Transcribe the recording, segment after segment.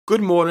Good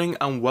morning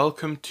and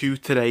welcome to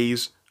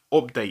today's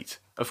update.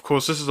 Of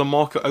course, this is a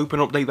market open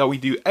update that we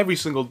do every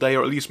single day,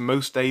 or at least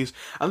most days,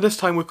 and this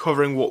time we're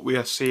covering what we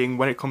are seeing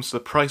when it comes to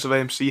the price of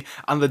AMC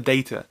and the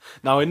data.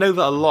 Now, I know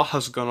that a lot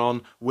has gone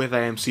on with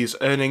AMC's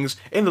earnings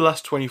in the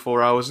last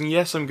 24 hours, and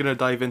yes, I'm going to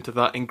dive into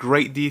that in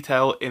great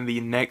detail in the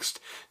next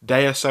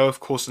day or so. Of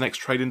course, the next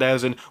trading day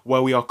is in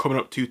where we are coming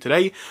up to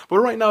today, but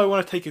right now I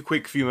want to take a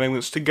quick few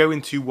moments to go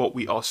into what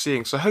we are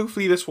seeing. So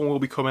hopefully this one will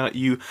be coming at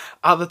you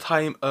at the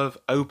time of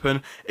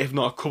open, if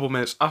not a couple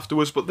minutes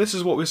afterwards, but this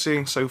is what we're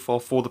seeing so far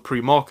for the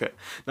pre-market.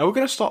 Now we're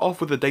going to start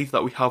off with the data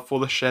that we have for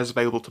the shares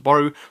available to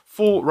borrow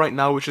for right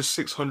now, which is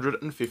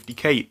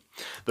 650k.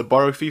 The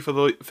borrow fee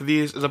for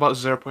these is about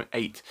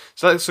 0.8,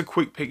 so that's a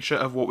quick picture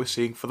of what we're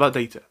seeing for that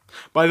data.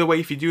 By the way,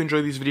 if you do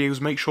enjoy these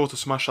videos, make sure to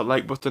smash that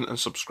like button and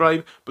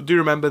subscribe, but do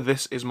remember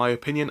this is my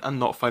opinion and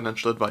not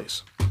financial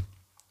advice.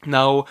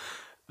 Now,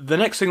 the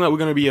next thing that we're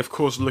going to be, of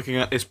course, looking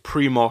at is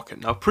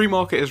pre-market. Now,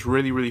 pre-market is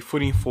really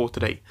funny for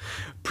today.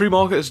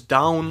 Pre-market is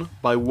down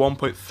by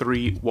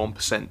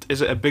 1.31%.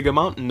 Is it a big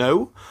amount?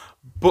 No.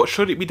 But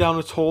should it be down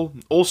at all?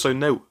 Also,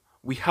 no.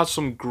 We had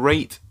some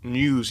great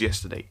news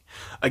yesterday.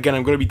 Again,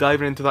 I'm going to be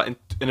diving into that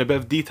in a bit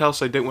of detail,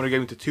 so I don't want to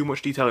go into too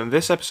much detail in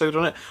this episode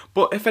on it.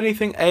 But if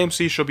anything,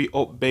 AMC should be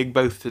up big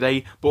both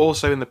today, but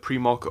also in the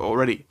pre-market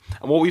already.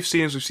 And what we've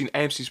seen is we've seen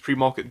AMC's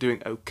pre-market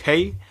doing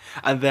okay,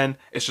 and then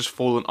it's just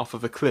fallen off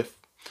of a cliff.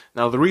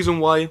 Now, the reason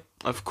why,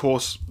 of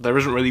course, there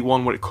isn't really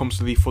one when it comes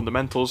to the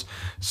fundamentals,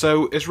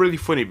 so it's really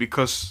funny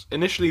because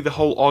initially the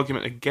whole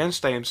argument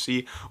against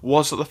AMC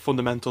was that the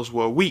fundamentals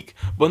were weak,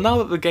 but now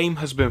that the game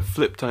has been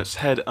flipped on its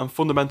head and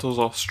fundamentals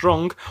are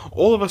strong,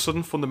 all of a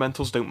sudden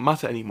fundamentals don't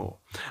matter anymore,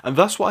 and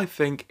that's what I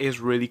think is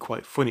really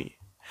quite funny.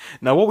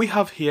 Now, what we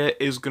have here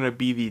is going to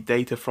be the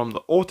data from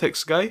the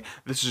Ortex guy.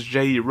 This is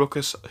JD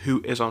Ruckus,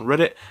 who is on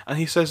Reddit, and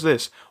he says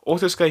this: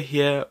 Ortex guy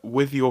here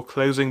with your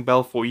closing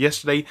bell for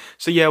yesterday.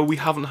 So yeah, we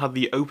haven't had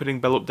the opening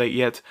bell update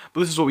yet,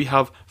 but this is what we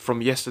have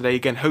from yesterday.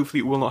 Again,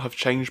 hopefully it will not have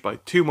changed by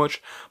too much,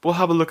 but we'll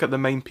have a look at the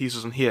main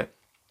pieces in here.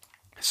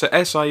 So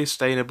SI is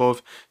staying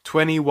above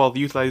 20 while the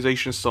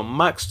utilization is still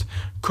maxed.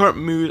 Current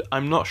mood,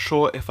 I'm not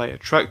sure if I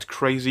attract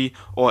crazy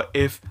or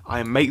if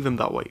I make them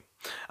that way.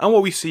 And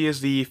what we see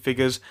is the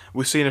figures.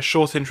 We're seeing a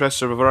short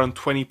interest of around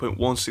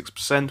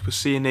 20.16%. We're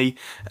seeing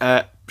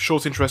a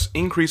short interest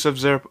increase of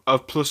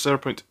plus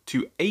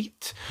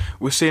 0.28.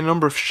 We're seeing a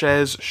number of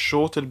shares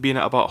shorted being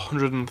at about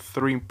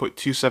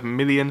 103.27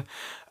 million.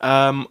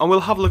 And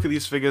we'll have a look at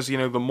these figures,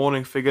 the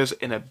morning figures,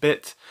 in a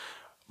bit.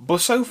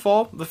 But so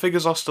far, the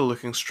figures are still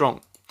looking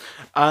strong.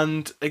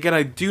 And again,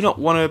 I do not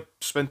want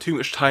to spend too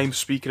much time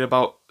speaking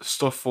about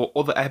stuff for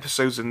other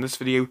episodes in this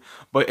video,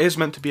 but it is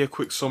meant to be a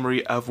quick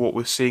summary of what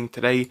we're seeing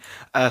today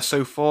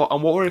so far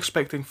and what we're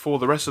expecting for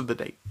the rest of the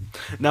day.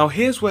 Now,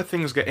 here's where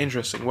things get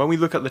interesting when we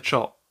look at the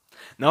chart.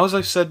 Now, as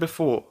I've said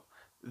before,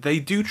 they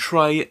do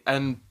try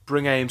and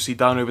bring AMC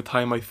down over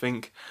time, I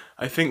think.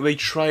 I think they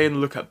try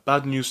and look at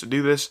bad news to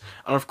do this,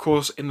 and of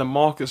course in the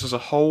markets as a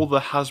whole there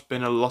has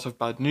been a lot of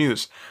bad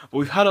news. But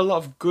we've had a lot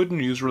of good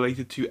news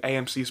related to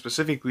AMC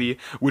specifically,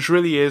 which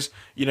really is,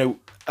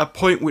 a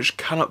point which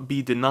cannot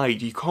be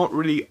denied. You can't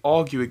really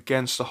argue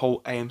against the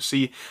whole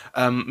AMC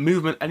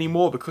movement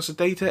anymore because the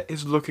data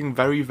is looking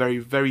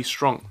very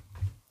strong.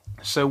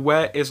 So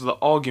where is the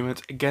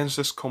argument against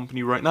this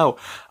company right now?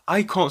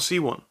 I can't see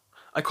one.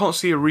 I can't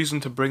see a reason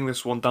to bring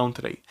this one down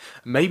today.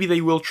 Maybe they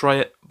will try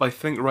it, but I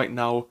think right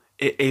now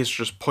it is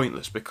just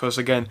pointless because,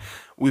 again,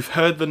 we've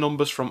heard the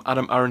numbers from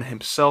Adam Aron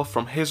himself,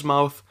 from his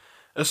mouth.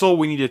 That's all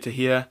we needed to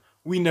hear.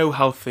 We know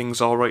how things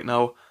are right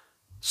now.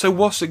 So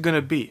what's it going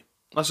to be?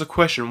 That's a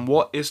question.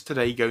 What is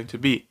today going to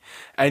be?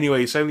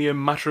 Anyway, it's only a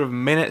matter of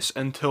minutes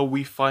until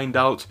we find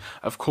out.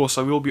 Of course,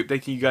 I will be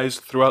updating you guys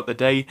throughout the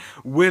day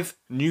with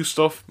new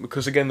stuff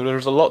because, again,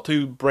 there's a lot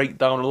to break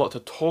down, a lot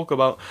to talk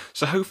about.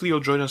 So hopefully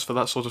you'll join us for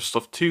that sort of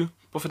stuff too.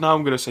 But for now,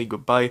 I'm going to say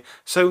goodbye.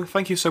 So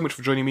thank you so much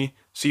for joining me.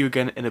 See you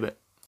again in a bit.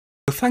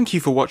 Thank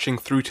you for watching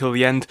through till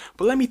the end,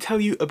 but let me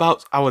tell you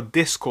about our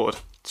Discord.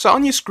 So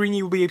on your screen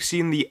you will be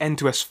seeing the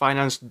N2S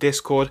Finance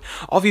Discord.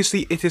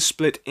 Obviously it is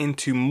split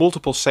into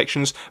multiple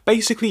sections.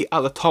 Basically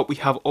at the top we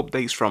have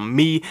updates from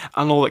me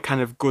and all that kind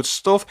of good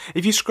stuff.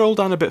 If you scroll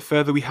down a bit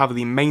further we have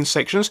the main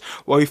sections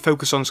where we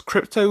focus on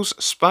cryptos,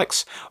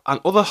 SPACs and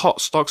other hot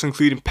stocks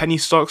including penny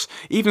stocks,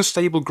 even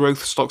stable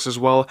growth stocks as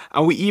well,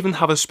 and we even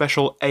have a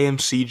special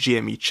AMC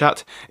GME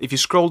chat. If you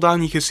scroll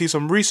down you can see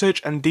some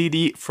research and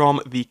DD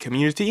from the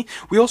community.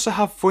 We also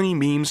have funny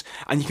memes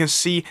and you can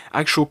see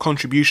actual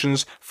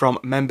contributions from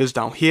members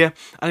down here.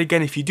 And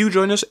again, if you do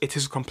join us, it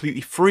is completely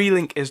free,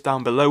 link is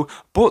down below.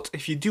 But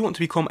if you do want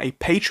to become a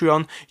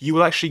Patreon, you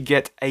will actually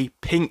get a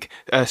pink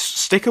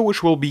sticker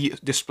which will be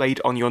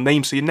displayed on your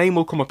name. So your name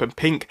will come up in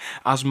pink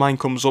as mine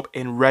comes up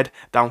in red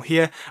down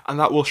here, and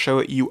that will show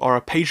that you are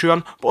a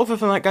Patreon. But other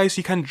than that, guys,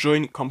 you can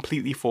join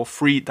completely for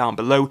free down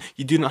below.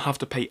 You do not have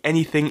to pay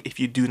anything if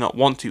you do not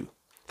want to.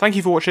 Thank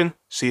you for watching.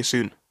 See you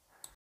soon.